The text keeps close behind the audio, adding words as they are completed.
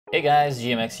Hey guys,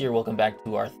 GMX here. Welcome back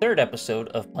to our third episode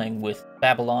of playing with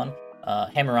Babylon.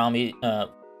 Hammurabi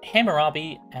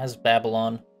as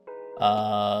Babylon.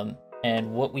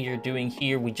 And what we are doing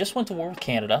here, we just went to war with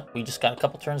Canada. We just got a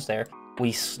couple turns there.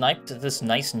 We sniped this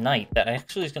nice knight that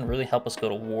actually is going to really help us go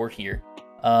to war here.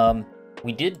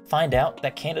 We did find out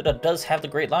that Canada does have the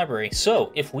Great Library.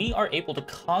 So if we are able to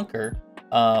conquer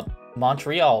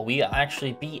Montreal, we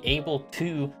actually be able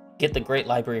to get the Great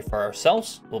Library for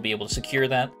ourselves. We'll be able to secure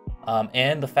that.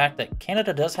 And the fact that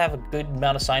Canada does have a good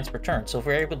amount of science per turn. So if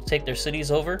we're able to take their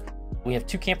cities over, we have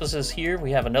two campuses here.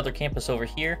 We have another campus over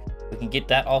here. We can get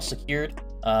that all secured.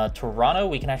 Toronto,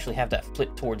 we can actually have that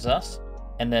flip towards us.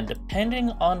 And then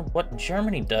depending on what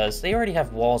Germany does, they already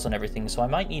have walls and everything. So I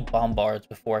might need bombards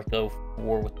before I go for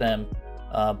war with them.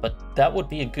 But that would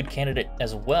be a good candidate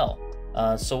as well.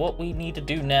 So what we need to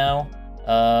do now...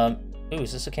 Ooh,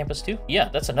 is this a campus too? Yeah,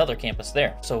 that's another campus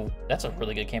there. So that's a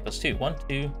really good campus too. 1,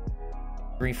 2,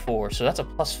 3, 4. So that's a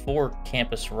 +4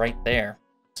 campus right there.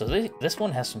 So this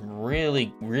one has some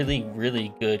really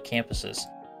good campuses.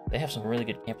 They have some really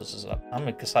good campuses up. I'm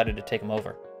excited to take them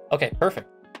over. Okay, perfect.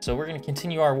 So we're going to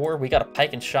continue our war. We got a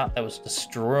pike and shot that was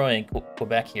destroying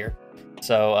Quebec here.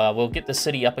 So we'll get the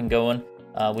city up and going.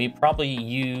 We probably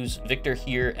use Victor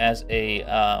here as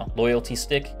a loyalty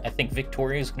stick. I think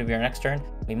Victoria is going to be our next turn.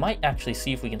 We might actually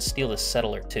see if we can steal this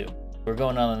settler too. We're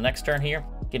going on the next turn here.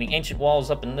 Getting ancient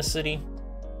walls up in this city.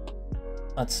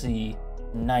 Let's see.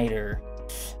 Niter.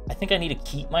 I think I need to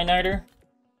keep my Niter.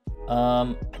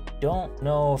 I don't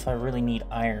know if I really need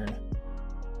iron.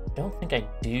 I don't think I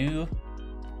do.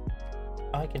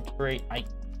 I could trade. I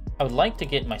would like to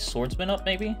get my swordsman up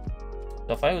maybe.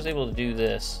 So if I was able to do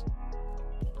this.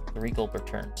 3 gold per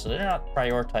turn. So they're not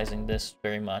prioritizing this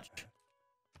very much.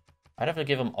 I'd have to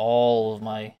give them all of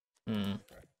my...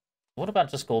 What about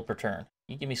just gold per turn?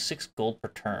 You give me 6 gold per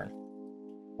turn.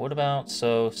 What about...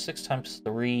 So 6 times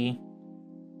 3...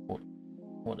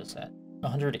 What is that?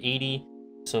 180.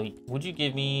 So would you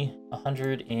give me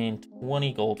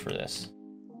 120 gold for this?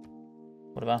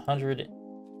 What about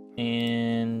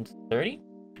 130?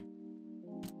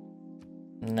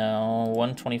 No,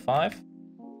 125?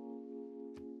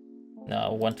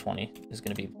 No, 120 is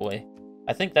going to be boy.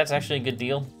 I think that's actually a good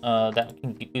deal. That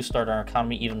can boost our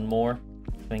economy even more.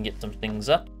 We can get some things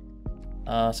up.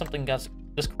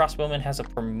 This crossbowman has a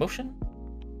promotion.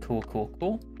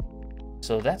 Cool.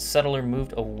 So that settler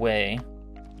moved away.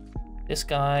 This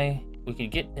guy, we could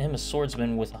get him a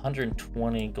swordsman with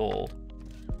 120 gold.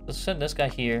 Let's send this guy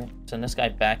here. Send this guy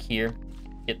back here.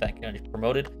 Get that guy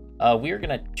promoted. We are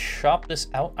going to chop this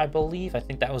out, I believe. I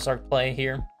think that was our play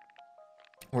here.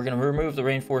 We're going to remove the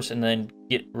rainforest and then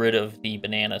get rid of the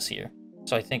bananas here.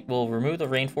 So I think we'll remove the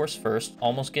rainforest first.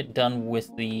 Almost get done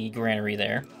with the granary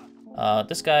there.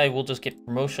 This guy we'll just get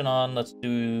promotion on. Let's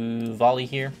do volley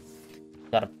here.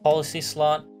 Got a policy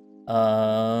slot.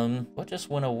 What just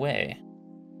went away?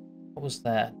 What was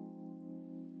that?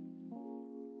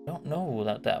 Don't know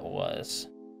what that was.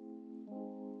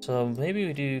 So maybe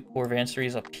we do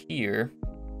Corvanceries up here.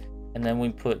 And then we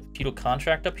put feudal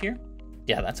contract up here.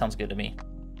 Yeah, that sounds good to me.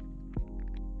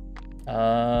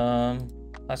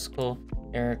 Classical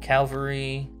air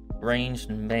cavalry, ranged,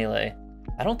 and melee.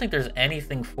 I don't think there's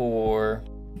anything for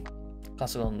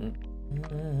classical.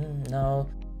 No,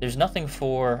 there's nothing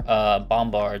for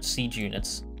bombards, siege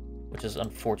units, which is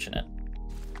unfortunate.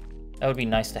 That would be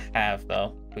nice to have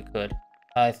though, if we could.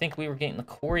 I think we were getting the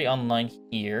quarry online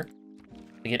here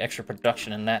to get extra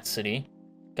production in that city.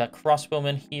 Got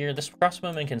crossbowmen here. This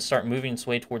crossbowman can start moving its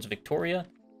way towards Victoria.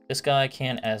 This guy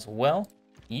can as well.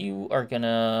 You are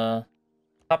gonna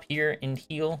pop here and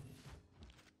heal.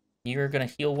 You're gonna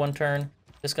heal 1 turn.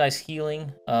 This guy's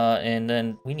healing, and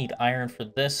then we need iron for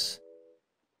this.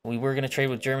 We were gonna trade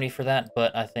with Germany for that,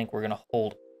 but I think we're gonna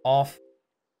hold off.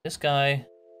 This guy,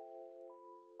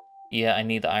 yeah, I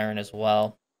need the iron as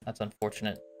well. That's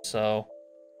unfortunate. So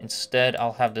instead,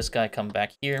 I'll have this guy come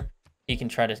back here. He can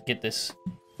try to get this,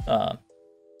 try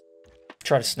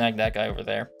to snag that guy over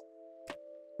there.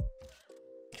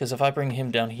 Because if I bring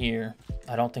him down here,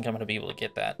 I don't think I'm going to be able to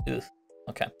get that. Ugh.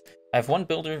 Okay. I have 1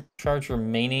 builder charge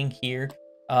remaining here.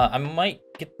 I might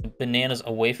get the bananas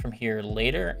away from here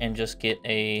later and just get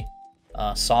a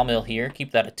sawmill here.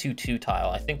 Keep that a 2-2 tile.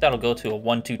 I think that'll go to a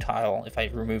 1-2 tile if I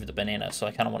remove the banana, so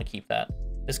I kind of want to keep that.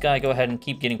 This guy, go ahead and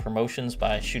keep getting promotions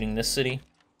by shooting this city.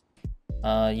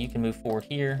 You can move forward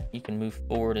here. You can move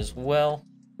forward as well.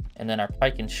 And then our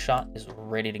pike and shot is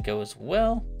ready to go as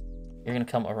well. You're going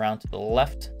to come around to the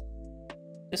left.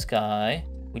 This guy,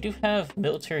 we do have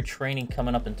military training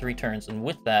coming up in 3 turns. And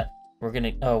with that, we're going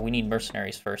to... Oh, we need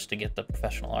mercenaries first to get the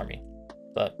professional army.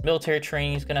 But military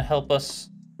training is going to help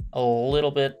us. a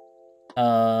little bit.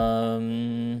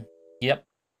 Yep,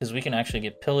 because we can actually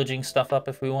get pillaging stuff up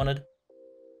if we wanted.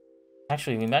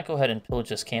 Actually, we might go ahead and pillage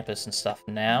this campus and stuff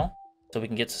now, so we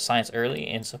can get to science early,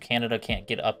 and so Canada can't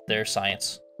get up their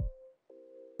science.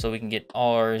 So we can get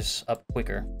ours up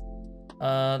quicker.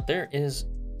 There is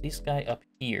this guy up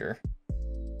here.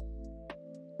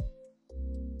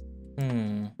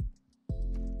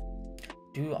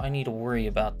 Do I need to worry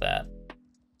about that?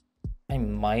 I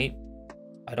might.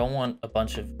 I don't want a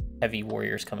bunch of heavy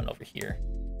warriors coming over here.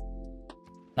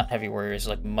 Not heavy warriors,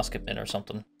 like musketmen or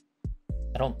something.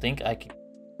 I don't think I could...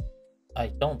 I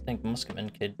don't think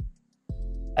musketmen could...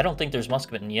 I don't think there's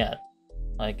musketmen yet.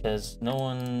 Like, because no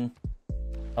one...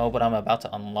 Oh, but I'm about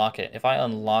to unlock it. If I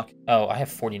unlock... Oh, I have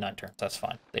 49 turns. That's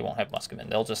fine. They won't have musketmen.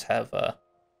 They'll just have,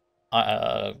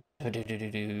 iron...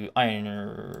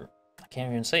 I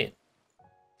can't even say it.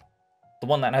 The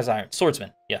one that has iron.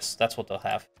 Swordsman. Yes, that's what they'll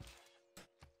have.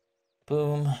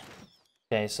 Boom.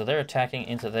 Okay, so they're attacking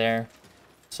into there.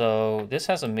 So this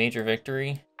has a major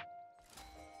victory.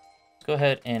 Let's go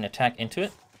ahead and attack into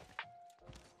it.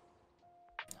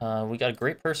 We got a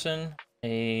great person,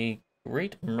 a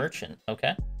great merchant.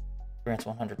 Okay. Grants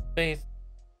 100 faith.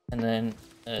 And then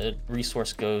a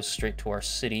resource goes straight to our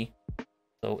city.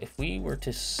 So if we were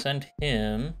to send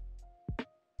him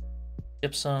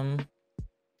gypsum...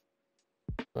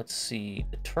 Let's see.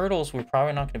 The turtles we're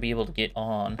probably not going to be able to get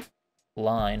on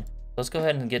line. Let's go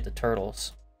ahead and get the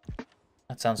turtles.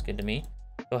 That sounds good to me.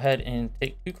 Go ahead and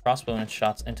take 2 crossbowman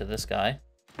shots into this guy.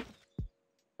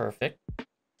 Perfect.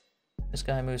 This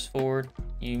guy moves forward.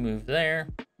 You move there.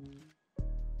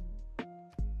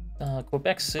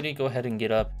 Quebec City, go ahead and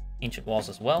get up ancient walls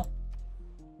as well.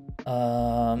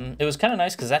 It was kind of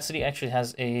nice because that city actually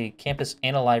has a campus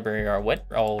and a library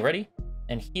already.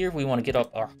 And here we want to get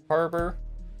up our harbor.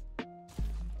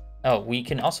 Oh, we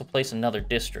can also place another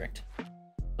district.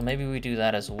 So maybe we do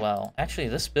that as well. Actually,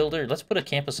 this builder, let's put a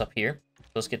campus up here.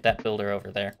 Let's get that builder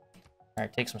over there. All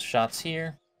right, take some shots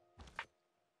here.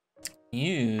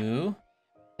 They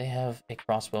have a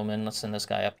crossbowman. Let's send this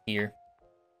guy up here.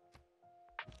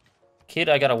 Kid,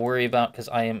 I gotta worry about because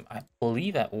I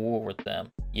believe, at war with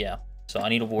them. Yeah, so I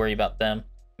need to worry about them.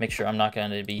 Make sure I'm not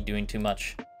going to be doing too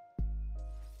much.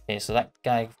 Okay, so that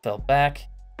guy fell back.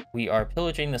 We are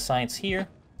pillaging the science here.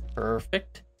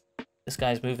 Perfect. This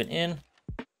guy's moving in.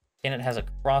 And it has a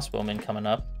crossbowman coming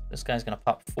up. This guy's going to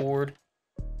pop forward.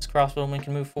 This crossbowman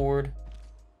can move forward.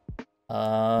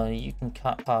 You can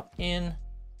pop in.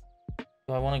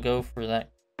 Do I want to go for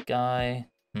that guy?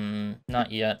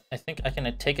 Not yet. I think I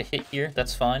can take a hit here.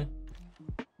 That's fine.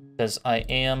 Because I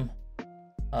am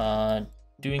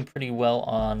doing pretty well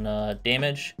on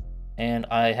damage. And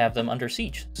I have them under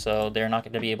siege. So they're not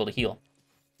going to be able to heal.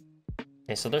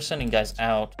 Okay, so they're sending guys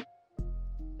out.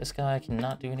 This guy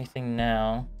cannot do anything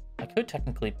now. I could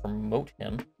technically promote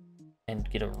him and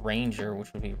get a ranger,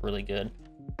 which would be really good.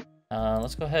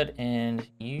 Let's go ahead and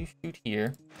you shoot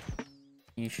here.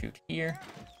 You shoot here.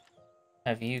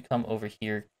 Have you come over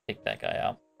here, take that guy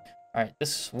out. Alright,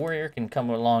 this warrior can come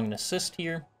along and assist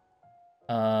here.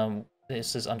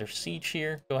 This is under siege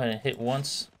here. Go ahead and hit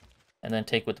once, and then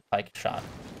take with the pike shot.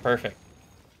 Perfect.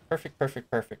 Perfect, perfect,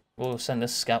 perfect. We'll send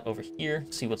this scout over here,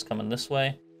 see what's coming this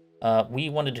way. We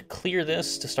wanted to clear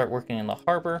this to start working in the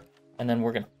harbor, and then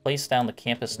we're going to place down the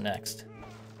campus next.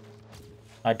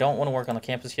 I don't want to work on the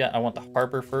campus yet. I want the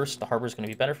harbor first. The harbor is going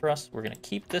to be better for us. We're going to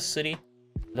keep this city.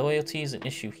 Loyalty is an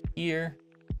issue here.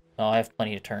 Oh, I have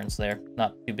plenty of turns there.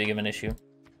 Not too big of an issue.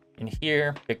 In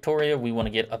here, Victoria, we want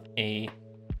to get up a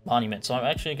monument. So I'm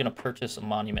actually going to purchase a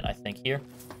monument, I think, here.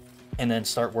 And then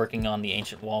start working on the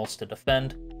ancient walls to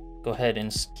defend. Go ahead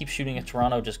and keep shooting at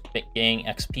Toronto. Just gang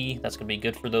XP. That's going to be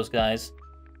good for those guys.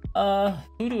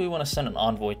 Who do we want to send an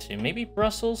envoy to? Maybe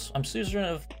Brussels? I'm Suzerain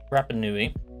of Rapa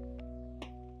Nui.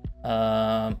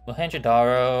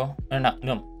 Mohenjo-Daro. Or not,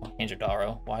 no,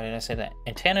 Mohenjo-Daro. Why did I say that?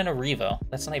 Antananarivo.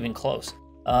 That's not even close.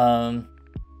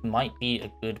 Might be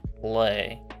a good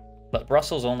play. But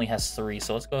Brussels only has 3,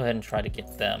 so let's go ahead and try to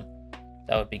get them.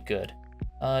 That would be good.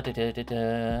 I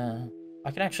can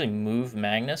actually move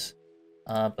Magnus,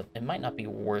 but it might not be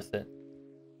worth it.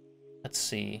 Let's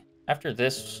see. After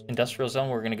this industrial zone,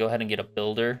 we're going to go ahead and get a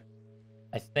builder,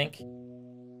 I think.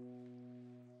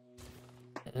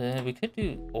 We could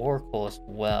do Oracle as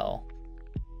well.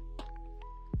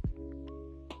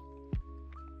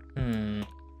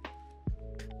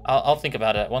 I'll think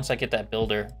about it once I get that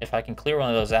builder. If I can clear one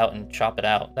of those out and chop it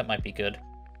out, that might be good.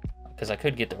 Because I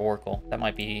could get the Oracle. That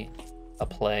might be a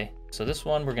play. So this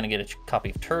one, we're going to get a copy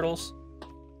of Turtles.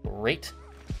 Great.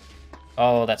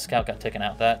 Oh, that scout got taken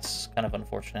out. That's kind of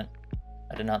unfortunate.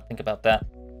 I did not think about that.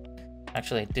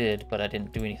 Actually, I did, but I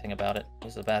didn't do anything about it. It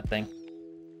was a bad thing.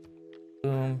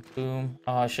 Boom, boom.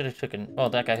 Oh, I should have taken... Oh,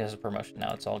 that guy has a promotion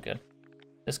now. It's all good.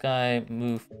 This guy,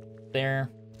 move there.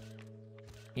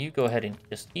 You go ahead and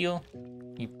just heal.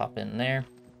 You pop in there.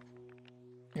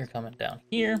 You're coming down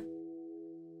here.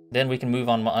 Then we can move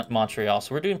on Montreal.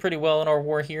 So we're doing pretty well in our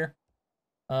war here.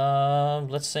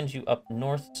 Let's send you up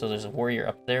north. So there's a warrior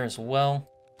up there as well.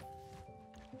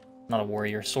 Not a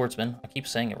warrior, swordsman. I keep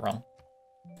saying it wrong.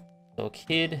 So a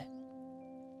kid.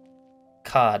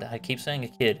 Cod. I keep saying a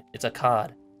kid. It's a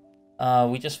cod.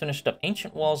 We just finished up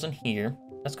ancient walls in here.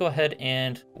 Let's go ahead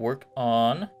and work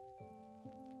on...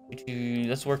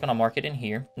 Let's work on a market in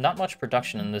here. Not much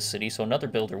production in this city, so another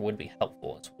builder would be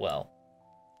helpful as well.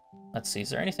 Let's see, is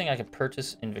there anything I can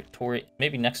purchase in Victoria?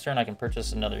 Maybe next turn I can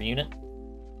purchase another unit.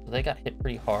 So they got hit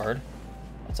pretty hard.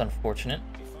 That's unfortunate.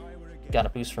 Got a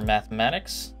boost for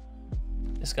mathematics.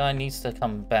 This guy needs to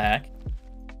come back.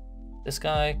 This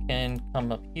guy can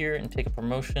come up here and take a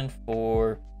promotion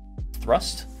for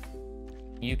thrust.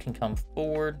 You can come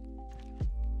forward.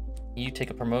 You take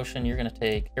a promotion. You're going to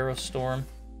take Arrow Storm.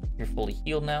 You're fully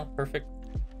healed now. Perfect.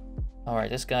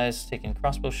 Alright, this guy's taking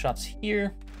crossbow shots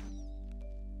here.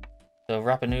 So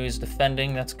Rapa Nui is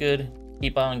defending. That's good.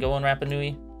 Keep on going, Rapa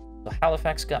Nui. So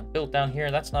Halifax got built down here.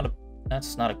 That's not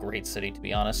a great city, to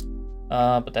be honest.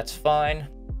 But that's fine.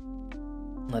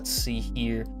 Let's see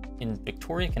here. In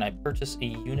Victoria, can I purchase a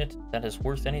unit that is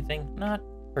worth anything? Not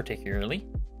particularly.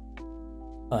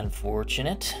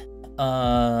 Unfortunate.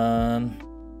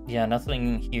 Yeah,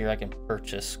 nothing here I can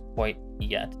purchase quite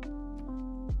yet.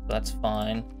 That's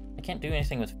fine. I can't do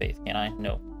anything with faith, can I?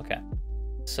 No. Okay.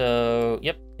 So,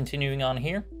 yep, continuing on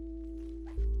here.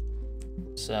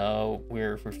 So,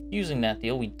 we're refusing that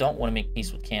deal. We don't want to make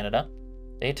peace with Canada.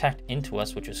 They attacked into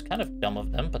us, which is kind of dumb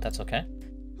of them, but that's okay.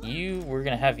 We're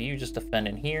going to have you just defend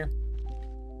in here.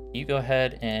 You go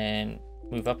ahead and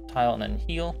move up a tile and then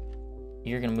heal.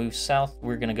 You're going to move south.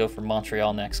 We're going to go for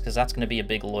Montreal next, because that's going to be a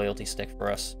big loyalty stick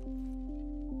for us.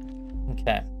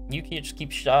 Okay. You can just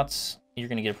keep shots. You're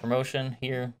going to get a promotion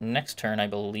here. Next turn, I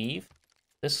believe.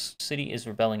 This city is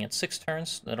rebelling in 6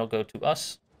 turns. That'll go to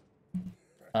us.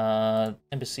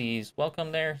 Embassies,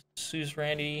 welcome there.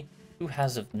 Suzerainty. Who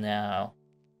has it now?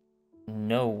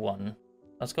 No one.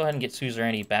 Let's go ahead and get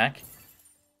suzerainty back.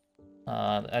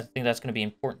 I think that's going to be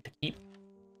important to keep.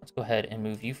 Let's go ahead and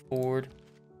move you forward.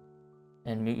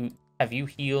 And have you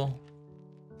heal.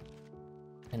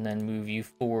 And then move you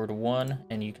forward 1.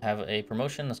 And you have a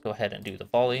promotion. Let's go ahead and do the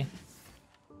volley.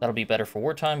 That'll be better for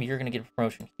wartime. You're going to get a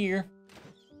promotion here.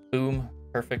 Boom.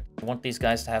 Perfect. I want these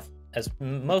guys to have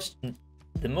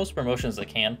the most promotions they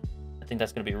can. I think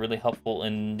that's going to be really helpful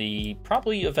in the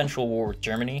probably eventual war with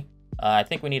Germany. I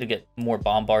think we need to get more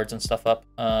bombards and stuff up.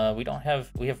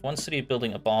 We have one city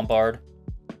building a bombard.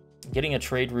 Getting a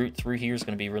trade route through here is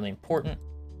going to be really important,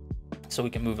 so we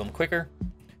can move them quicker.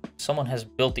 Someone has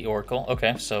built the Oracle.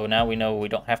 Okay, so now we know we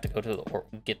don't have to go to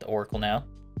get the Oracle now.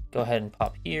 Go ahead and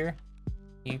pop here.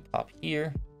 You pop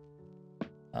here.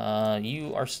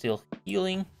 You are still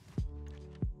healing.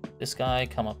 This guy,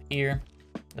 come up here.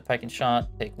 The pike and shot,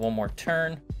 take one more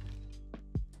turn.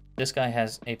 This guy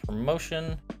has a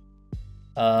promotion.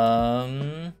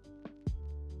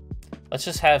 Let's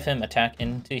just have him attack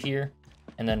into here,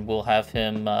 and then we'll have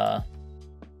him,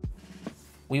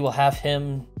 we will have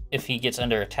him, if he gets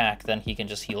under attack, then he can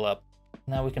just heal up.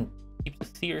 Now we can keep the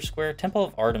theater square. Temple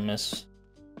of Artemis.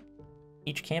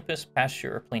 Each campus,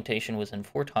 pasture, or plantation within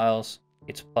 4 tiles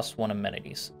gets +1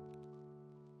 amenities.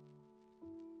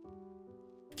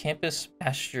 Campus,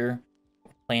 pasture,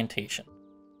 plantation.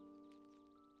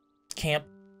 Camp.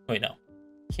 Wait, no.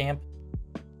 Camp.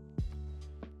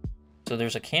 So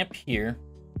there's a camp here,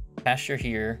 pasture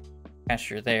here,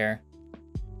 pasture there,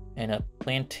 and a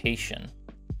plantation.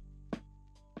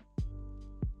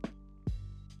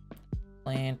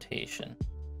 Plantation.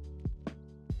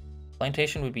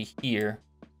 Plantation would be here.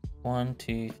 1,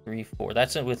 2, 3, 4.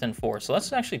 That's within 4. So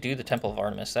let's actually do the Temple of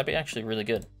Artemis. That'd be actually really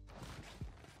good.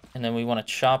 And then we want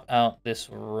to chop out this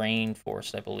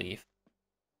rainforest, I believe.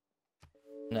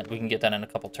 And then we can get that in a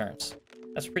couple turns.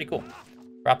 That's pretty cool.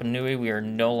 Rapa Nui, we are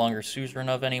no longer suzerain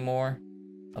of anymore.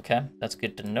 Okay, that's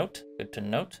good to note. Good to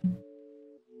note.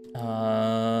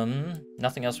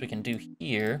 Nothing else we can do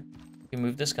here. We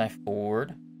move this guy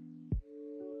forward.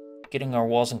 Getting our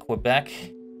walls in Quebec.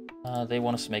 They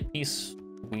want us to make peace.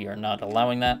 We are not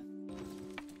allowing that.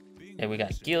 Okay, we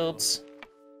got guilds.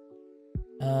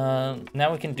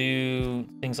 Now we can do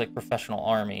things like professional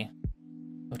army,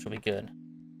 which will be good.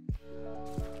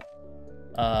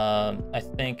 I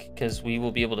think because we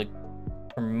will be able to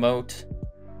promote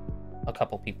a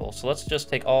couple people. So let's just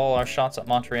take all our shots at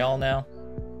Montreal now.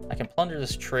 I can plunder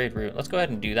this trade route. Let's go ahead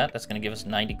and do that. That's going to give us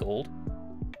 90 gold.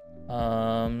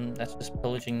 That's just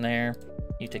pillaging there.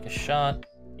 You take a shot.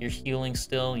 You're healing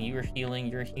still. You're healing.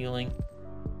 You're healing.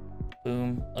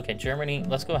 Boom. Okay, Germany.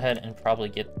 Let's go ahead and probably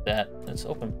get that. Let's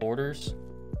open borders.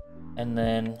 And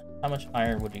then how much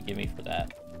iron would you give me for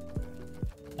that?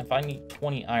 If I need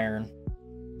 20 iron,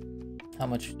 how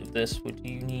much of this would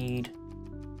you need?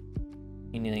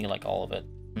 You need like all of it.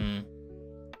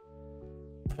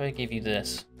 If I gave you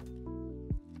this,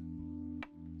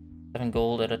 7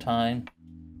 gold at a time.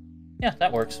 Yeah,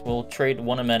 that works. We'll trade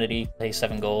one amenity, pay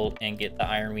 7 gold, and get the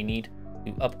iron we need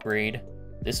to upgrade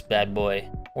this bad boy,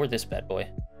 or this bad boy.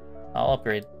 I'll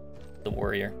upgrade the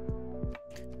warrior.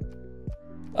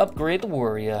 Upgrade the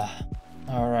warrior.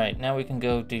 All right, now we can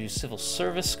go do civil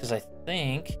service, because I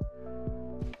think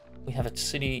we have a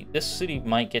city. This city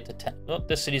might get to 10. Oh,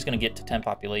 this city's going to get to 10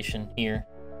 population here,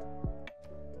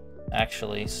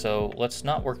 actually. So let's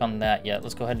not work on that yet.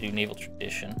 Let's go ahead and do naval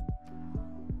tradition.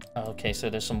 Okay, so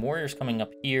there's some warriors coming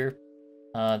up here.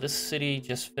 This city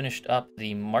just finished up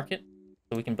the market,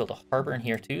 so we can build a harbor in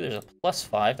here too. There's a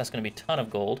 +5. That's going to be a ton of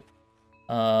gold.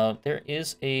 There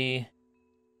is a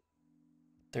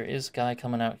guy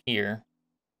coming out here.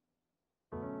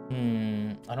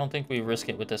 I don't think we risk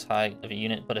it with this high of a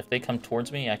unit, but if they come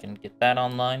towards me, I can get that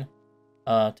online.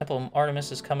 Temple of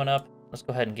Artemis is coming up. Let's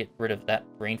go ahead and get rid of that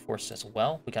rainforest as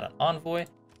well. We got an envoy.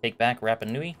 Take back Rapa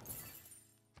Nui.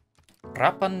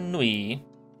 Rapa Nui.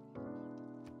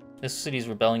 This city's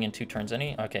rebelling in 2 turns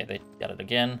any. Okay, they got it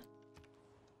again.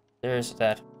 There's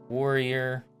that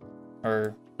warrior,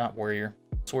 or not warrior,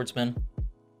 swordsman.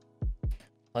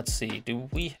 Let's see, do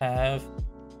we have...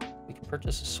 We can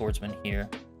purchase a swordsman here.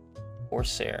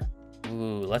 Corsair.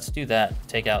 Ooh, let's do that.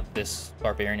 Take out this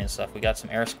barbarian and stuff. We got some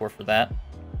era score for that.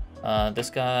 This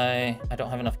guy, I don't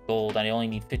have enough gold. I only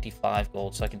need 55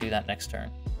 gold, so I can do that next turn.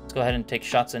 Let's go ahead and take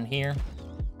shots in here.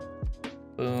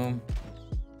 Boom.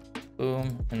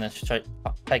 Boom. And then start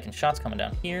taking shots coming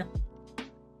down here.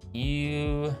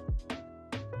 You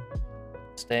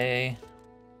stay.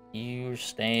 You're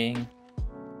staying.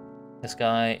 This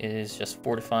guy is just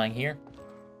fortifying here.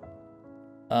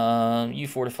 You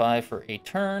fortify for a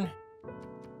turn.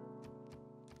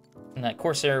 And that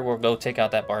Corsair will go take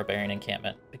out that barbarian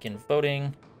encampment. Begin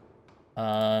voting.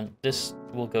 This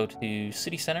will go to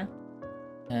city center.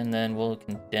 And then we'll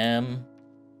condemn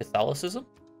Catholicism.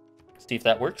 See if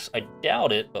that works. I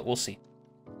doubt it, but we'll see.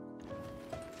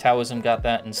 Taoism got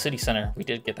that, and city center, we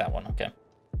did get that one. Okay,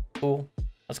 cool.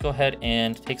 Let's go ahead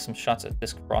and take some shots at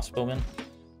this crossbowman.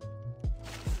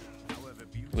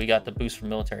 We got the boost for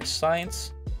military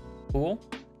science. Cool.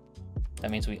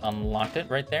 That means we unlocked it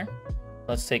right there.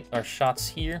 Let's take our shots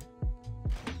here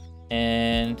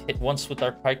and hit once with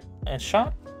our pike and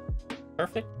shot.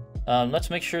 Perfect. Let's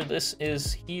make sure this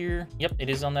is here. Yep, it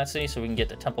is on that city, so we can get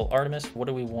the Temple of Artemis. What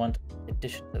do we want in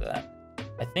addition to that?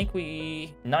 I think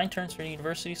 9 turns for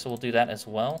university, so we'll do that as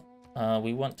well.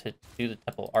 We want to do the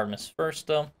Temple of Artemis first,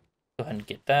 though. Go ahead and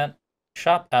get that.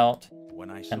 Shop out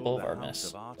Temple of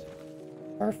Artemis.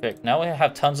 Perfect. Now we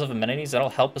have tons of amenities. That'll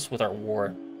help us with our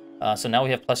war. So now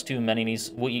we have +2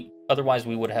 amenities. Otherwise,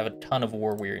 we would have a ton of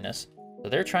war weariness. So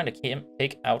they're trying to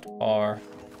take out our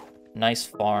nice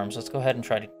farms. Let's go ahead and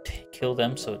try to kill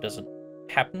them so it doesn't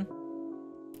happen.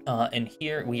 And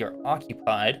here we are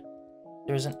occupied.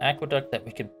 There's an aqueduct that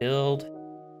we could build.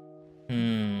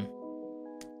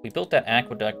 We built that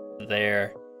aqueduct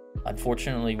there.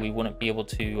 Unfortunately, we wouldn't be able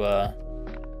to...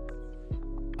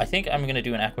 I think I'm going to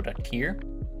do an aqueduct here.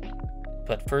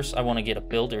 But first, I want to get a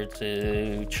builder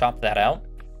to chop that out.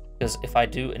 Because if I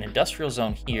do an industrial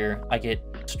zone here, I get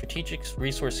strategic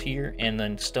resource here and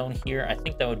then stone here. I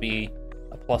think that would be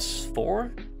a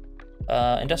 +4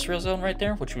 industrial zone right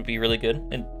there, which would be really good.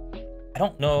 And I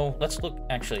don't know. Let's look.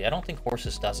 Actually, I don't think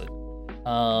horses does it.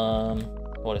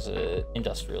 What is it?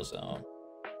 Industrial zone.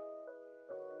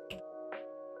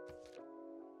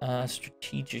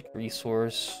 Strategic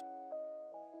resource.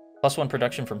 +1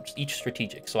 production from each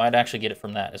strategic. So I'd actually get it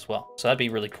from that as well. So that'd be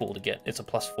really cool to get. It's a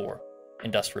 +4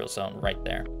 industrial zone right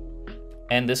there.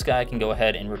 And this guy can go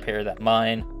ahead and repair that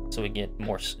mine. So we get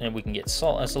more, and we can get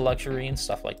salt as a luxury and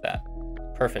stuff like that.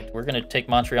 Perfect. We're going to take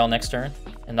Montreal next turn,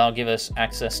 and that'll give us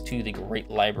access to the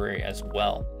Great Library as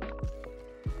well.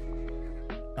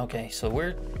 Okay, so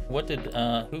who did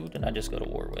I just go to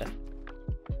war with?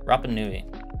 Rapa Nui.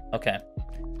 Okay.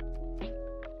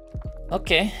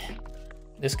 Okay.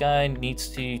 This guy needs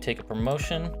to take a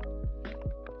promotion.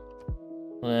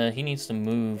 He needs to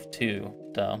move too,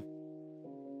 though.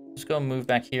 Just go move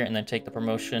back here and then take the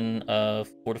promotion of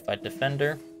Fortified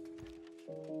Defender.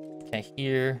 Okay,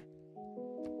 here.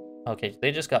 Okay,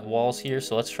 they just got walls here,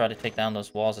 so let's try to take down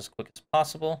those walls as quick as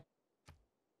possible.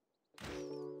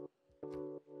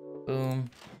 Boom.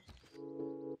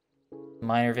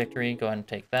 Minor victory, go ahead and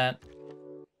take that.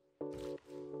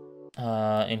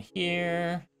 In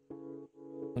here,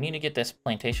 we need to get this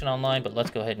plantation online, but let's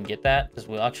go ahead and get that, because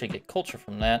we'll actually get culture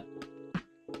from that.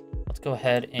 Let's go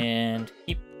ahead and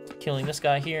keep killing this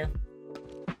guy here.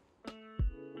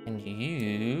 And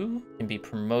you can be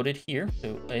promoted here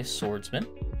to a swordsman.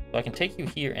 So I can take you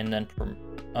here and then...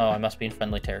 Oh, I must be in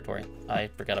friendly territory. I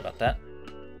forgot about that.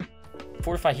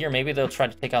 Fortify here, maybe they'll try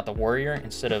to take out the warrior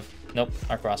instead of... Nope,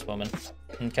 our crossbowman.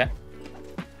 Okay.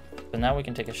 So now we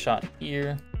can take a shot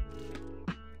here.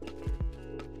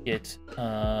 Get,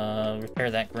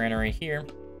 repair that granary here.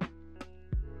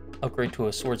 Upgrade to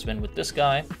a swordsman with this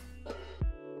guy.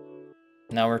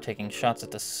 Now we're taking shots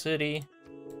at the city.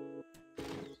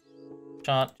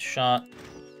 Shot, shot,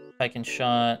 pike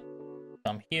shot.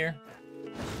 Come here.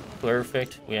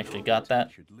 Perfect. We actually got that.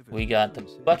 We got the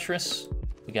buttress.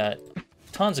 We got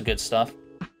tons of good stuff.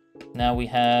 Now we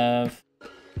have...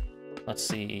 Let's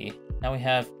see. Now we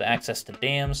have the access to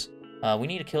dams. We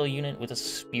need to kill a unit with a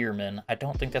spearman. I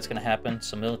don't think that's going to happen.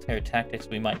 Some military tactics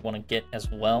we might want to get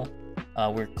as well.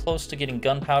 We're close to getting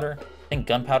gunpowder. I think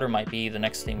gunpowder might be the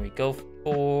next thing we go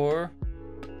for.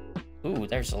 Ooh,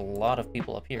 there's a lot of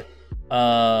people up here.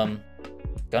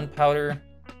 Gunpowder,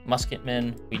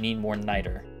 musketmen. We need more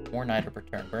niter. More niter per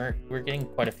turn. We're getting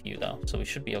quite a few though, so we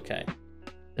should be okay.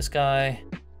 This guy,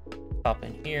 pop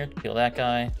in here to kill that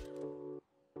guy.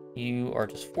 You are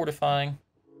just fortifying.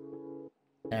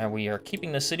 Now we are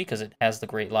keeping the city because it has the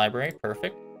great library.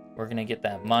 Perfect. We're gonna get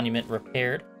that monument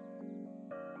repaired,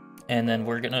 and then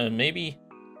we're gonna maybe.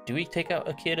 Do we take out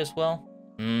a kid as well?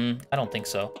 I don't think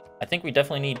so. I think we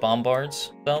definitely need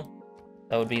bombards though.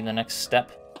 That would be the next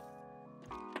step.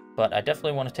 But I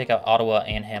definitely want to take out Ottawa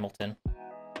and Hamilton.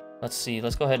 Let's see.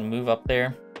 Let's go ahead and move up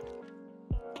there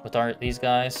with these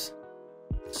guys.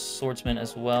 Swordsman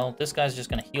as well. This guy's just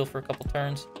gonna heal for a couple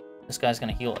turns. This guy's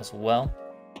gonna heal as well.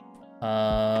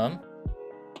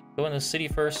 Go in the city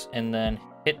first and then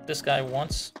hit this guy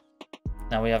once.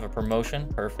 Now we have a promotion.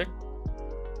 Perfect.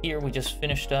 Here we just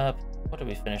finished up. What did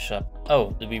we finish up?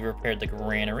 Oh, we repaired the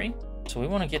granary. So we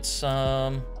want to get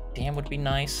some... Dam would be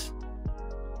nice.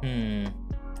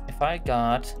 If I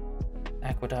got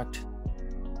aqueduct,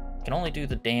 I can only do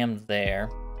the dam there.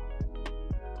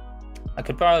 I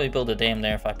could probably build a dam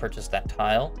there if I purchased that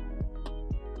tile.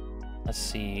 Let's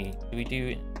see. Do we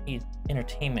do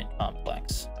entertainment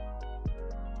complex?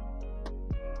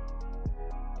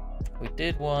 If we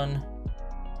did one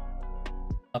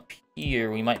up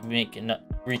here, we might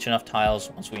reach enough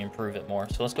tiles once we improve it more.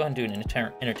 So let's go ahead and do an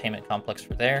entertainment complex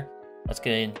for there. Let's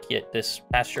go ahead and get this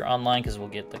pasture online because we'll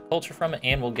get the culture from it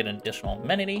and we'll get an additional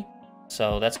amenity.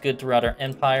 So that's good throughout our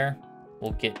empire.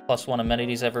 We'll get +1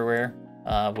 amenities everywhere,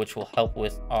 which will help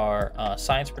with our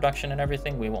science production and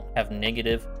everything. We won't have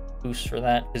negative boosts for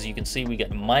that because you can see we get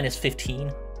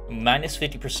 -15,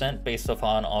 -50% based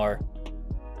upon our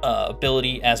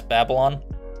ability as Babylon,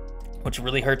 which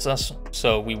really hurts us.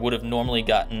 So we would have normally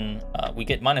gotten, we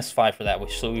get -5 for that,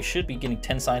 so we should be getting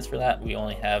 10 science for that. We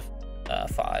only have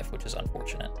 5, which is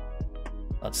unfortunate.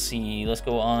 Let's see, let's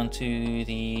go on to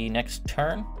the next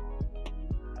turn.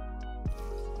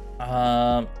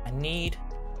 I need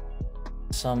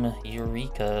some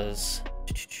Eurekas.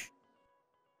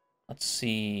 Let's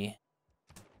see.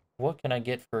 What can I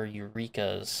get for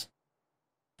Eurekas?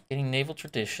 Getting naval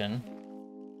tradition.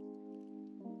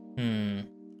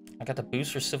 I got the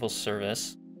boost for civil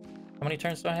service. How many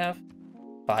turns do I have?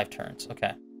 5 turns.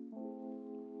 Okay.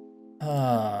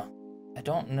 I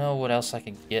don't know what else I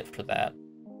can get for that.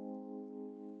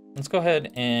 Let's go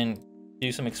ahead and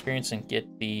do some experience and get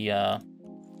the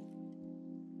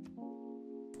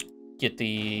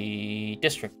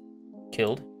district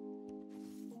killed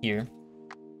here.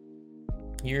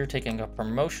 You're taking a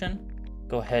promotion.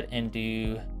 Go ahead and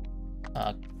do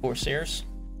Corsairs.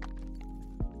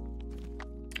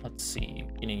 Let's see,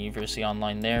 getting University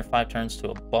Online there. 5 turns to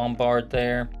a Bombard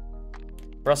there.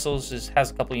 Brussels has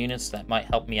a couple units that might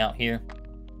help me out here.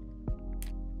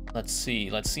 Let's see.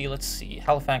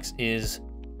 Halifax is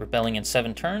rebelling in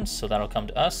 7 turns, so that'll come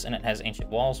to us, and it has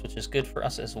ancient walls, which is good for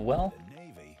us as well.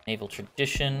 Naval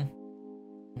tradition.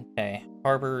 Okay,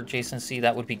 harbor adjacency,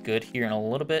 that would be good here in a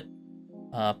little bit.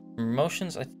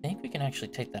 Promotions, I think we can actually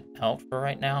take that out for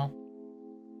right now.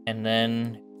 And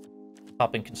then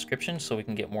pop in conscription so we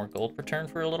can get more gold per turn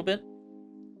for a little bit.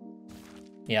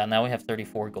 Yeah, now we have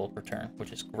 34 gold per turn,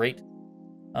 which is great.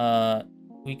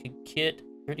 We could get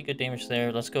pretty good damage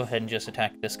there. Let's go ahead and just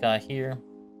attack this guy here.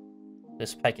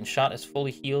 this pike and shot is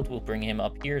fully healed. We'll bring him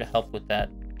up here to help with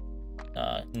that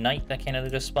knight that Canada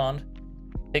just spawned.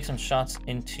 Take some shots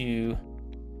into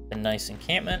the nice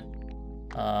encampment.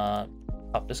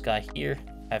 Pop this guy here.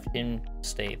 Have him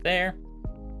stay there.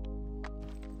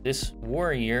 This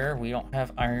warrior, we don't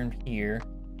have iron here.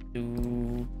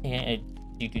 Do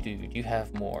you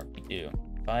have more? You do.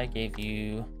 If I gave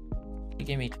you... You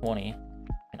gave me 20.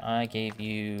 And I gave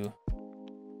you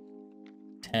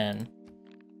 10.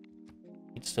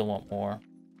 You'd still want more.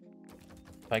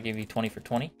 If I gave you 20 for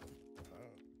 20?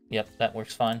 Yep, that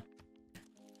works fine.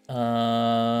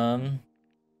 I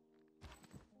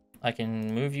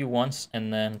can move you once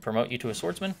and then promote you to a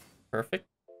swordsman. Perfect.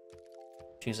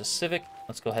 Choose a civic.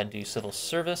 Let's go ahead and do civil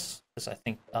service, because I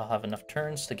think I'll have enough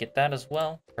turns to get that as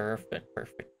well. Perfect,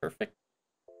 perfect, perfect.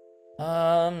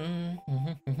 I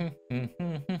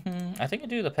think I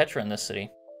do the Petra in this city.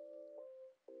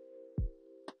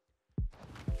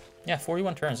 Yeah,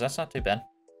 41 turns. That's not too bad.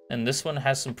 And this one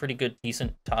has some pretty good,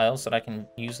 decent tiles that I can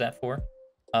use that for.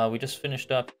 We just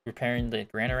finished up repairing the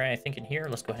granary, I think, in here.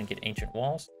 Let's go ahead and get ancient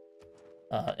walls.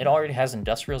 It already has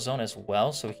industrial zone as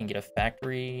well, so we can get a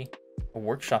factory, a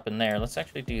workshop in there. Let's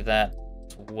actually do that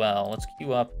as well. Let's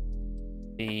queue up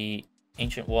the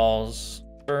ancient walls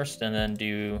first, and then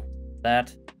do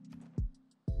that.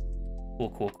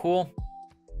 Cool, cool, cool.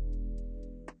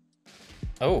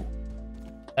 Oh,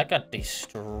 that got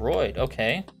destroyed.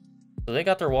 Okay, so they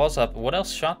got their walls up. What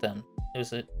else shot them?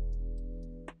 They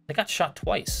got shot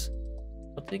twice.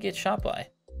 What did they get shot by?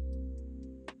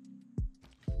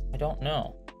 I don't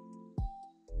know.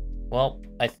 Well,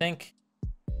 I think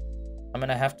I'm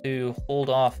gonna have to hold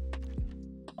off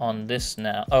on this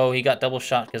now. Oh, he got double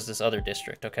shot because this other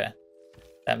district. Okay,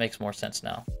 that makes more sense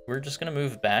now. We're just gonna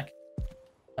move back.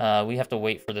 We have to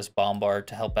wait for this bombard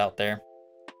to help out there.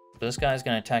 So this guy's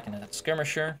gonna attack into that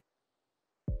skirmisher.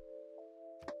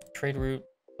 Trade route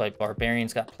by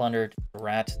barbarians got plundered.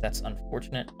 Rat, that's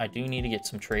unfortunate. I do need to get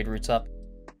some trade routes up.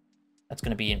 That's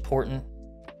gonna be important.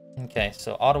 Okay,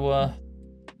 so Ottawa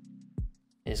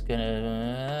is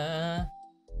gonna...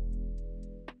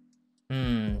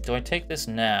 do I take this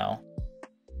now?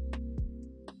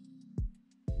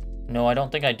 No, I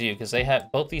don't think I do, because they have...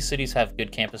 Both these cities have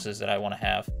good campuses that I want to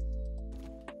have.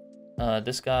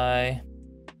 This guy...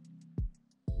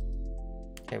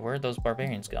 Okay, where'd those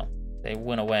barbarians go? They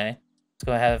went away. Let's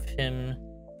go have him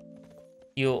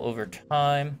heal over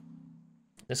time.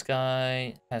 This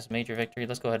guy has major victory.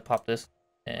 Let's go ahead and pop this.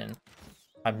 And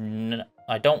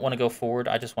I don't want to go forward.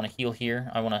 I just want to heal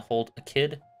here. I want to hold a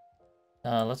kid.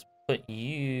 Let's put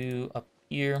you up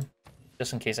here,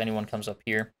 just in case anyone comes up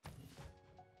here.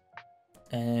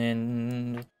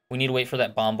 And we need to wait for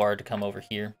that bombard to come over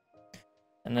here.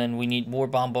 And then we need more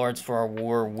bombards for our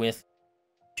war with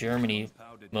Germany,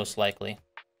 most likely.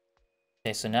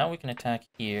 Okay, so now we can attack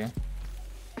here.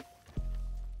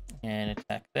 And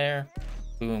attack there.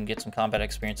 Boom, get some combat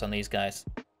experience on these guys.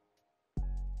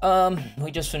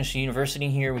 We just finished the university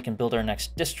here. We can build our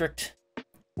next district.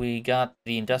 We got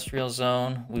the industrial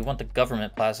zone. We want the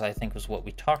government plaza, I think was what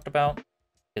we talked about,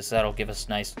 because that'll give us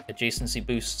nice adjacency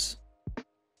boosts.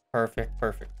 Perfect,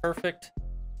 perfect, perfect.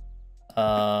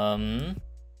 We're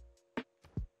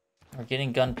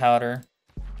getting gunpowder.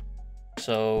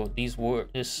 So these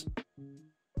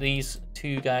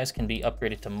two guys can be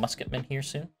upgraded to musketmen here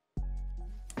soon,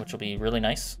 which will be really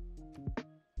nice.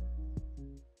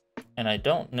 And I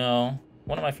don't know.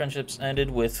 One of my friendships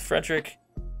ended with Frederick.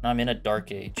 I'm in a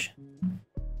dark age.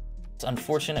 It's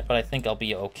unfortunate, but I think I'll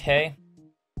be okay.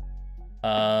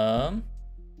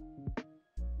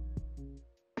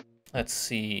 Let's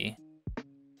see.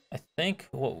 I think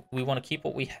we want to keep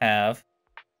what we have.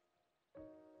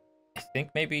 I think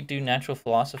maybe do natural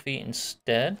philosophy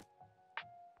instead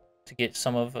to get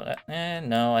some of...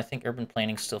 no, I think urban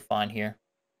planning's still fine here.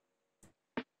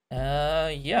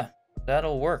 Yeah,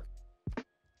 that'll work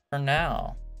for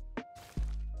now.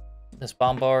 This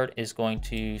bombard is going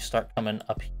to start coming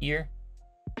up here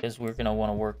because we're going to want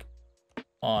to work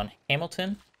on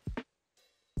Hamilton.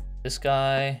 This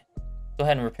guy, go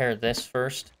ahead and repair this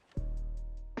first.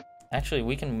 Actually,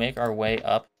 we can make our way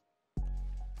up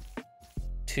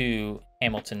to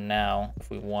Hamilton now if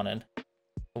we wanted.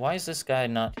 Why is this guy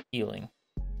not healing?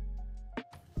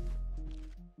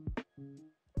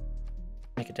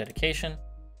 Make a dedication.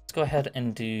 Let's go ahead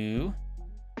and do...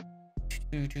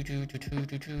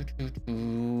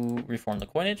 reform the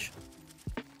coinage.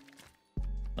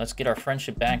 Let's get our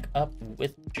friendship back up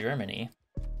with Germany.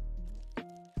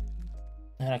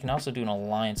 And I can also do an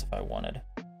alliance if I wanted.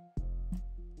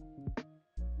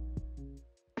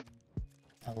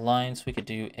 Alliance, we could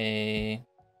do a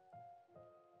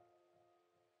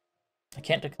I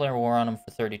can't declare war on him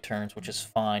for 30 turns, which is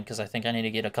fine, because I think I need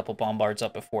to get a couple bombards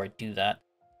up before I do that.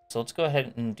 So let's go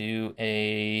ahead and do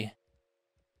a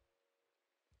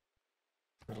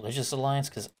religious alliance,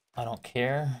 because I don't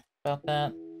care about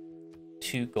that.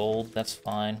 2 gold, that's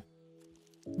fine.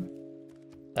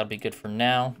 That'll be good for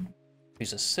now.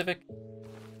 Use a civic.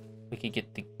 We could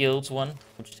get the guilds one,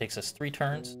 which takes us 3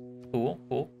 turns. Cool,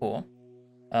 cool, cool.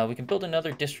 We can build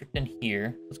another district in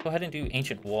here. Let's go ahead and do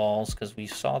ancient walls, because we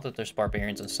saw that there's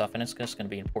barbarians and stuff, and it's just going to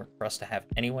be important for us to have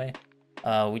anyway.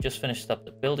 We just finished up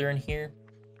the builder in here.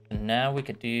 And now we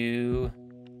could do...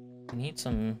 We need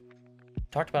some...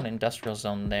 Talked about an industrial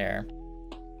zone there.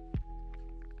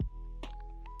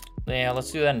 Yeah,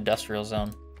 let's do that industrial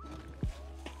zone.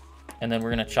 And then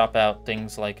we're going to chop out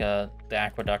things like the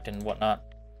aqueduct and whatnot.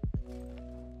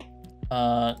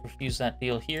 Refuse that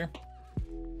deal here.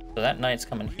 So that knight's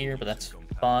coming here, but that's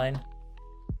fine.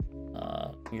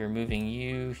 We are moving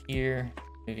you here,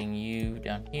 moving you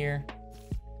down here.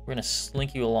 We're gonna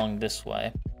slink you along this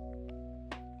way.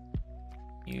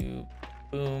 You,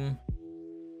 boom.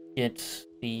 Get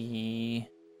the...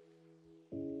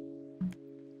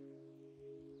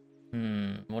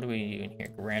 what are we doing here?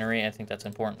 Granary, I think that's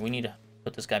important. We need to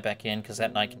put this guy back in, because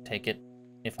that knight can take it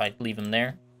if I leave him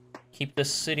there. Keep this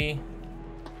city.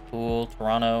 Cool,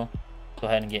 Toronto. Go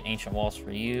ahead and get ancient walls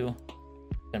for you.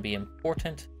 It's gonna be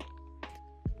important.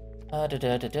 Let's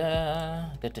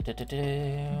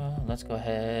go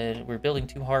ahead. We're building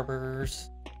 2 harbors.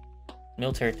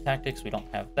 Military tactics, we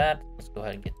don't have that. Let's go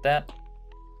ahead and get that.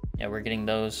 Yeah, we're getting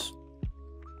those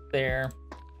there.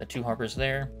 The 2 harbors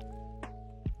there.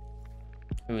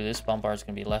 Ooh, this bombard's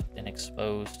gonna be left and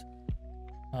exposed.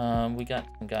 We got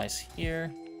some guys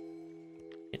here.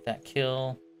 Get that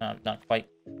kill. Not quite.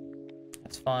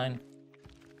 That's fine.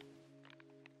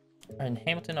 In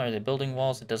Hamilton, are they building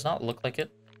walls? It does not look like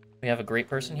it. We have a great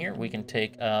person here. We can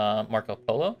take Marco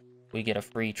Polo. We get a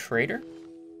free trader.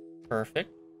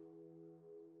 Perfect.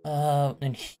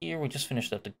 And here we just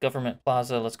finished up the government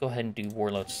plaza. Let's go ahead and do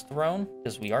Warlord's Throne,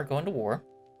 because we are going to war.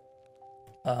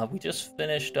 We just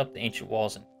finished up the ancient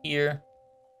walls in here.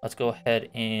 Let's go ahead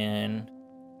and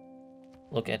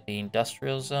look at the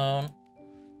industrial zone.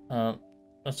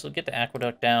 Let's get the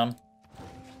aqueduct down.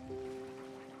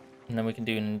 And then we can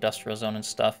do an industrial zone and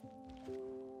stuff.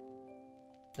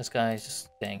 This guy's just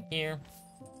staying here.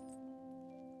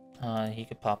 He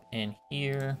could pop in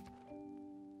here.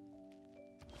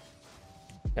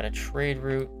 Got a trade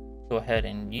route. Go ahead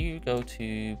and you go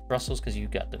to Brussels because you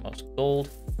got the most gold.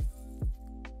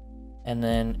 And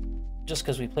then just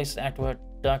because we placed the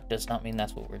aqueduct does not mean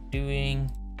that's what we're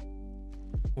doing.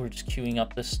 We're just queuing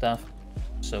up this stuff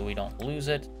so we don't lose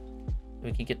it.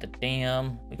 We could get the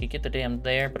dam. We could get the dam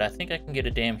there, but I think I can get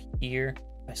a dam here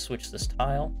if I switch this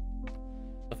tile.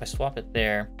 So if I swap it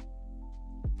there,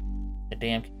 the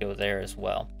dam can go there as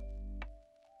well.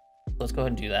 Let's go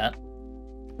ahead and do that.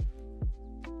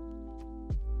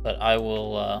 But I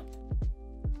will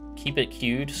keep it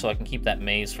queued so I can keep that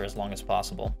maze for as long as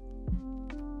possible.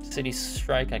 City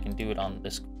strike, I can do it on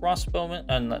this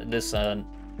crossbowman, this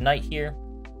knight here.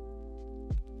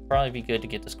 Probably be good to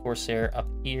get this Corsair up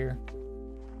here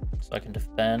so I can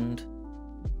defend.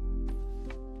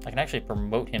 I can actually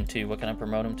promote him to, what can I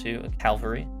promote him to? A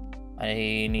cavalry. I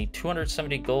need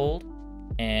 270 gold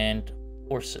and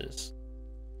horses.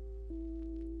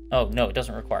 Oh, no, it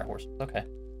doesn't require horses. Okay.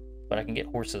 But I can get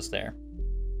horses there.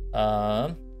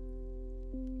 Let's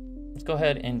go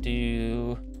ahead and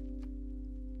do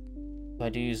I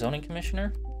do zoning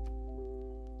commissioner?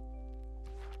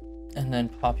 And then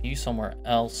pop you somewhere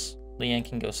else. Leanne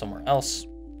can go somewhere else.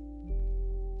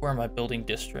 Where am I building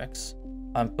districts?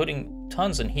 I'm putting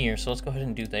tons in here, so let's go ahead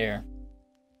and do there.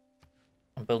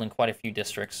 I'm building quite a few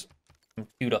districts. I'm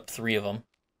queued up 3 of them,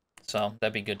 so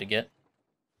that'd be good to get.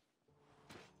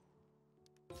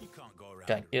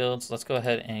 Got guilds. Let's go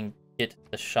ahead and get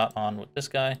the shot on with this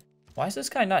guy. Why is this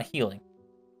guy not healing?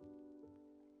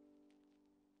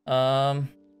 Knight.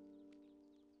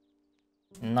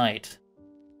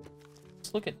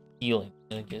 Let's look at healing.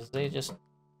 Is they just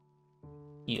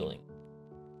healing?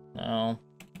 No.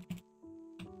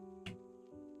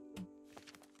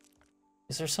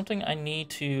 Is there something I need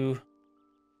to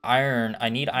iron? I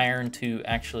need iron to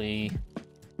actually...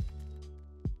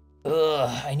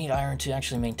 I need iron to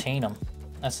actually maintain them.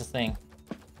 That's the thing.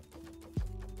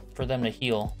 For them to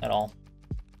heal at all.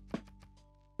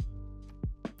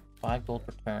 5 gold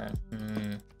per turn.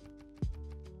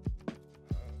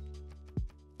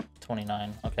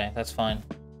 29. Okay, that's fine.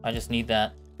 I just need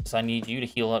that. Because I need you to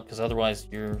heal up, because otherwise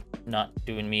you're not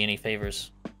doing me any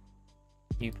favors.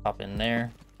 You pop in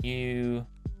there. You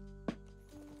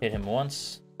hit him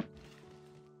once.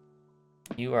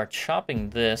 You are chopping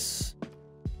this.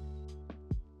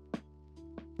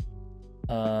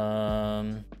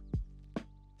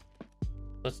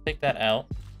 Let's take that out.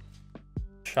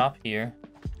 Chop here,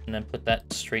 and then put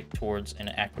that straight towards an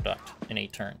aqueduct in a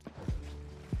turn.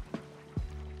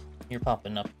 You're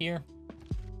popping up here.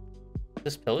 Is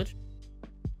this pillaged?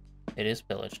 It is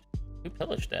pillaged. Who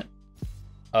pillaged it?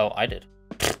 Oh, I did.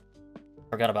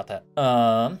 Forgot about that.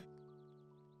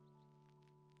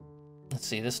 Let's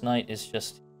see. This knight is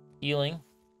just healing,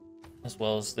 as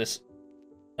well as this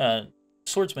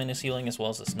swordsman is healing, as well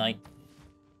as this knight.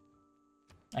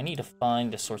 I need to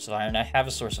find a source of iron. I have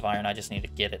a source of iron. I just need to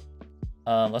get it.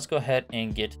 Let's go ahead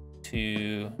and get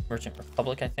to Merchant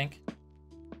Republic, I think.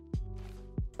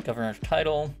 Governor's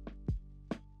title.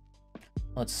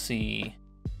 Let's see.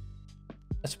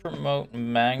 Let's promote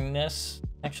Magnus.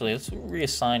 Actually, let's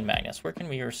reassign Magnus. Where can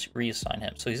we reassign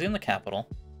him? So he's in the capital.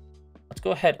 Let's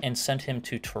go ahead and send him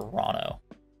to Toronto.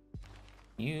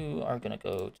 You are going to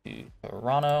go to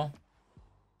Toronto.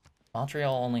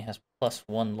 Montreal only has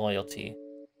 +1 loyalty.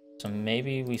 So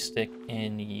maybe we stick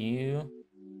in you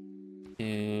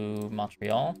to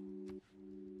Montreal.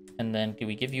 And then do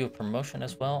we give you a promotion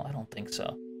as well? I don't think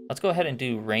so. Let's go ahead and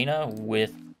do Reina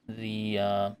with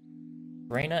the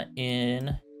Reina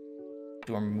in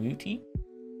Dormuti,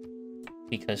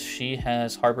 because she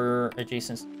has harbor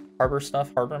adjacent harbor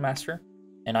stuff, harbor master,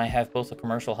 and I have both a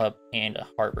commercial hub and a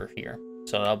harbor here.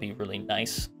 So that'll be really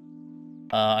nice.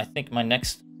 I think my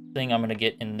next thing I'm gonna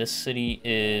get in this city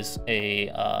is a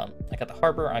I got the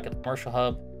harbor, I got the commercial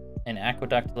hub, an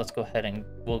aqueduct. Let's go ahead and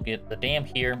we'll get the dam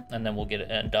here, and then we'll get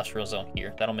an industrial zone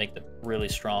here. That'll make it really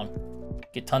strong.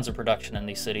 Get tons of production in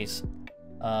these cities.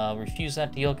 Refuse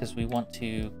that deal because we want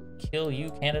to kill you,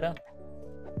 Canada.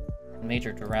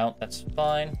 Major drought, that's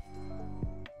fine.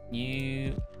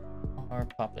 You are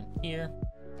popping here.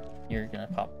 You're gonna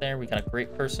pop there. We got a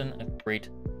great person, a great.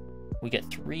 We get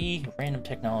 3 random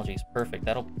technologies. Perfect.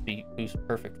 That'll be boost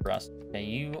perfect for us. Okay,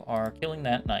 you are killing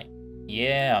that knight.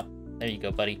 Yeah, there you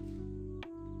go, buddy.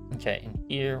 Okay, and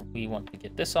here we want to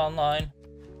get this online.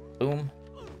 Boom.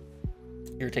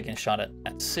 You're taking a shot at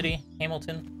that city,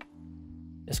 Hamilton.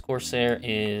 This Corsair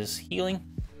is healing.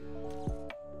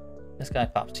 This guy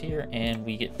pops here, and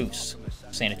we get boosts.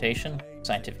 Sanitation,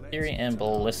 scientific theory, and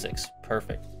ballistics.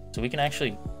 Perfect. So we can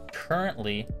actually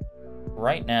currently,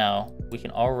 right now, we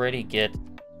can already get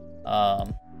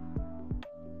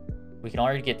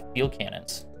field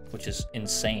cannons, which is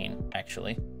insane,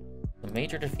 actually. So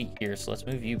major defeat here, so let's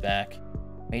move you back.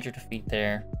 Major defeat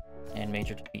there, and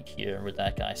major defeat here with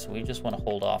that guy. So we just want to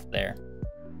hold off there.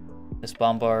 This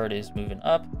bombard is moving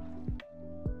up.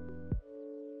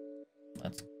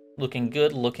 That's looking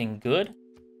good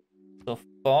so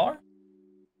far.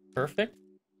 Perfect.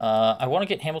 I want to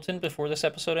get Hamilton before this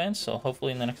episode ends, so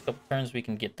hopefully in the next couple turns we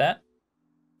can get that.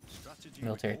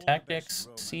 Military tactics,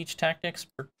 siege tactics,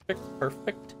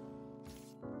 perfect.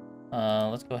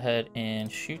 Let's go ahead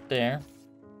and shoot there.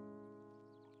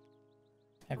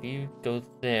 Have you go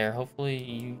there. Hopefully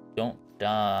you don't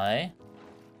die.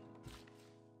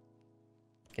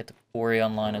 Get the quarry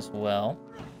online as well.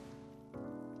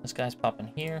 This guy's popping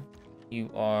here. You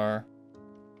are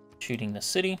shooting the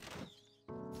city.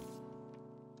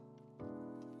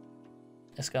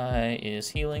 This guy is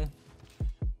healing.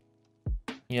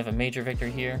 You have a major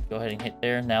victory here. Go ahead and hit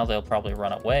there. Now they'll probably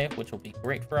run away, which will be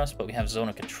great for us, but we have zone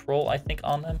of control, I think,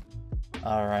 on them.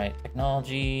 All right,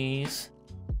 technologies.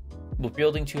 We're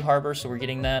building 2 harbors, so we're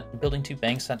getting that. Building 2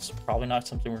 banks, that's probably not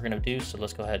something we're going to do, so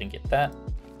let's go ahead and get that.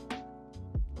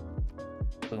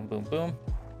 Boom, boom, boom.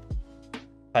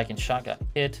 Pike and shot got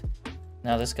hit.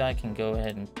 Now this guy can go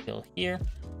ahead and kill here.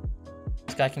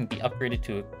 This guy can be upgraded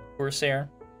to a Corsair.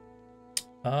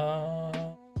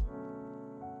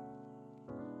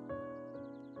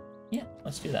 Yeah,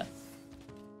 let's do that.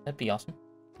 That'd be awesome.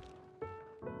 Go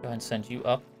ahead and send you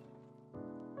up.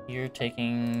 You're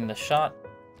taking the shot.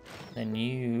 Then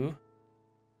you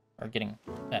are getting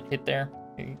that hit there.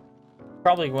 You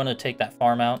probably want to take that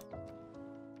farm out.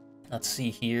 Let's see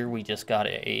here. We just got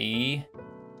a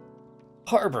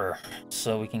harbor.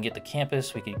 So we can get the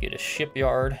campus. We can get a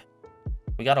shipyard.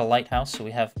 We got a lighthouse, so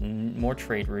we have more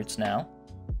trade routes now.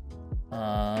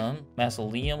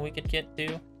 Mausoleum we could get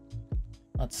to.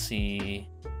 Let's see.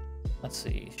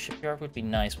 Shipyard would be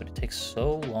nice, but it takes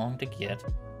so long to get.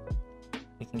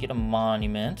 We can get a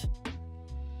monument.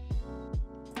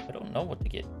 I don't know what to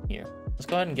get here. Let's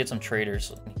go ahead and get some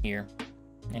traders in here.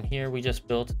 And here we just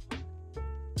built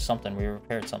something. We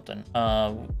repaired something.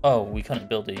 Oh, we couldn't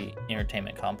build the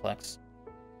entertainment complex.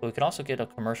 But we could also get a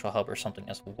commercial hub or something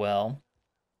as well.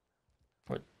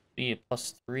 Would be a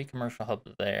 +3 commercial hub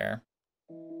there.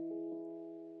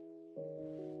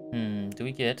 Do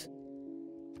we get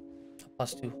a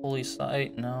 +2 holy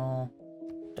site? No.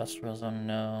 Industrial zone,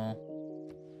 no.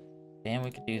 Dam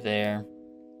we could do there.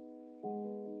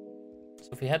 So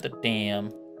if we had the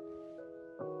dam,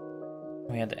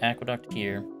 we had the aqueduct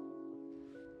here.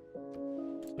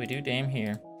 So we do dam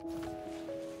here.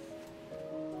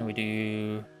 And we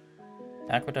do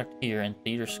aqueduct here and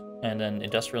theater, and then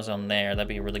industrial zone there. That'd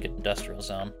be a really good industrial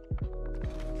zone.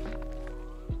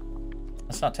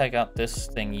 Let's not take out this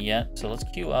thing yet. So let's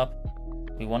queue up.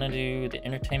 We want to do the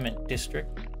entertainment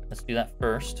district. Let's do that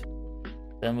first.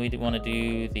 Then we want to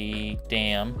do the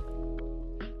dam.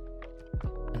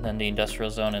 And then the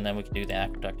industrial zone, and then we can do the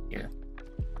aqueduct here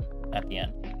at the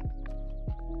end.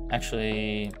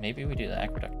 Actually, maybe we do the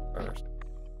aqueduct first.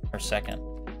 Or second.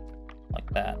 Like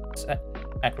that.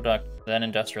 Aqueduct, then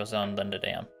industrial zone, then the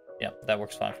dam. Yep, that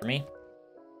works fine for me.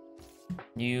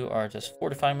 You are just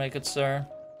fortified, my good sir.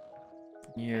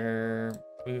 You're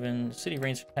moving city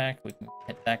range attack. We can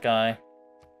hit that guy.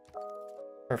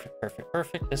 Perfect, perfect,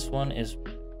 perfect. This one is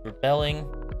rebelling.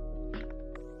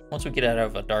 Once we get out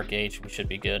of a dark age, we should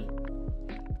be good.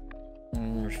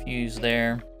 And refuse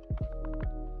there.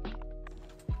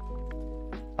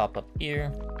 Pop up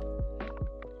here.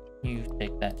 You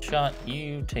take that shot.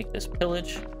 You take this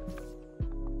pillage.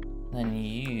 Then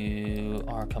you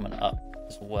are coming up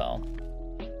as well.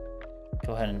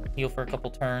 Go ahead and heal for a couple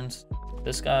turns.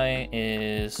 This guy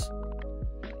is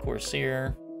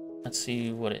Corsair. Let's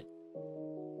see what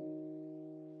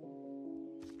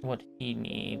he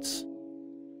needs.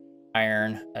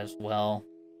 Iron as well.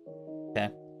 Okay.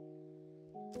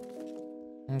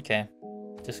 Okay.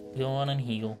 Just go on and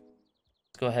heal.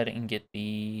 Let's go ahead and get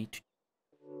the...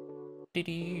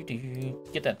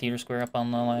 Get that theater square up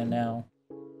on the line now.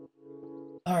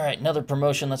 Alright, another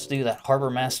promotion. Let's do that Harbor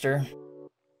Master.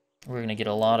 We're going to get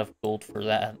a lot of gold for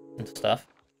that and stuff.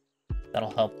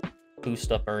 That'll help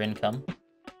boost up our income.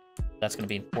 That's going to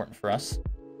be important for us.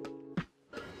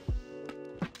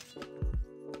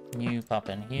 You pop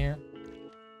in here.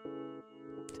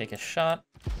 Take a shot.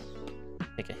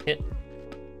 Take a hit.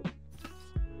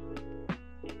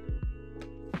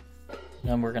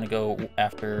 Then we're going to go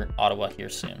after Ottawa here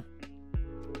soon.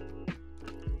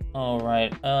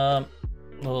 Alright,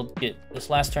 we'll get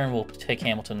this last turn. We'll take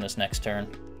Hamilton this next turn.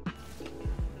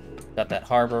 Got that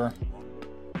harbor.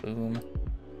 Boom.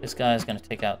 This guy's going to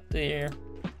take out there.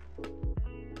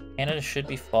 Canada should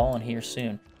be falling here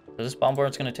soon. So this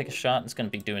bombard's going to take a shot. It's going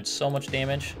to be doing so much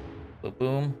damage. But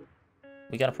boom.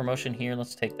 We got a promotion here.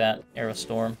 Let's take that.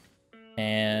 Aerostorm.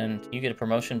 And you get a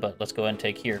promotion, but let's go ahead and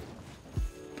take here.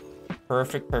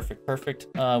 Perfect, perfect, perfect.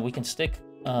 We can stick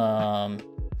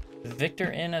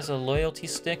Victor in as a loyalty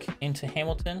stick into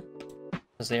Hamilton,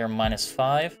 because they are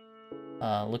 -5.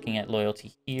 Looking at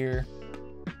loyalty here.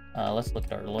 Let's look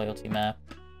at our loyalty map.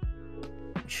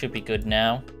 We should be good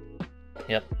now.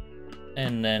 Yep.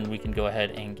 And then we can go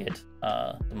ahead and get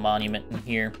the monument in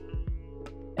here.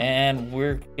 And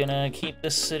we're gonna keep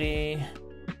this city.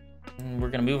 And we're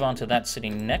gonna move on to that city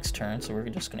next turn, so we're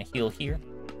just gonna heal here.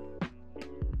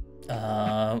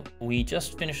 We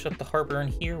just finished up the harbor in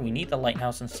here. We need the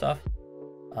lighthouse and stuff.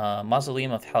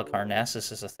 Mausoleum of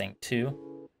Halicarnassus is a thing too.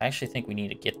 I actually think we need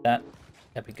to get that.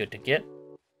 That'd be good to get.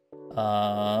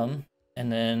 And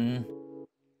then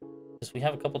because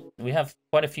we have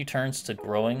quite a few turns to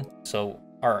growing, so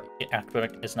our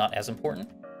aqueduct is not as important.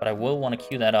 But I will want to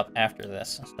queue that up after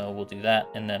this, so we'll do that,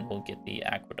 and then we'll get the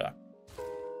aqueduct.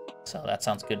 So that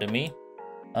sounds good to me.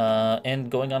 And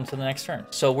going on to the next turn.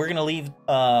 So we're gonna leave.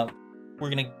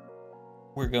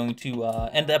 We're going to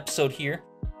end the episode here.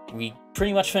 We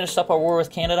pretty much finished up our war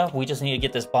with Canada. We just need to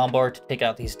get this bombard to take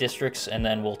out these districts, and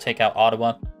then we'll take out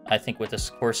Ottawa. I think with this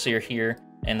Corsair here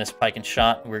and this pike and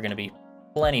shot, we're going to be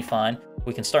plenty fine.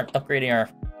 We can start upgrading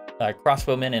our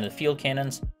crossbowmen into field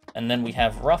cannons, and then we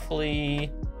have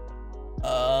roughly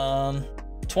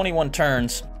 21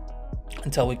 turns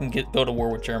until we can go to war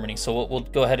with Germany. So what we'll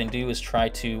go ahead and do is try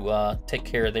to take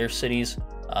care of their cities.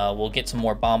 We'll get some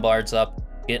more bombards up,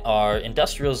 get our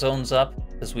industrial zones up,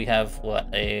 because we have, what,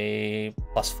 a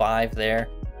 +5 there.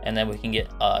 And then we can get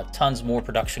tons more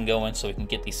production going so we can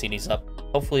get these cities up.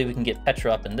 Hopefully we can get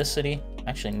Petra up in this city. I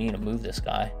actually need to move this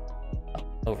guy up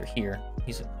over here.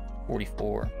 He's at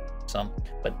 44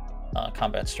 but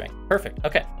combat strength. Perfect.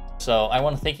 Okay. So I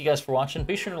want to thank you guys for watching.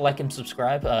 Be sure to like and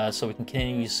subscribe so we can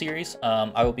continue the series.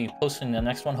 I will be posting the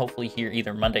next one hopefully here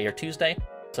either Monday or Tuesday.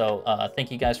 So thank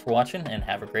you guys for watching and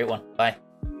have a great one. Bye.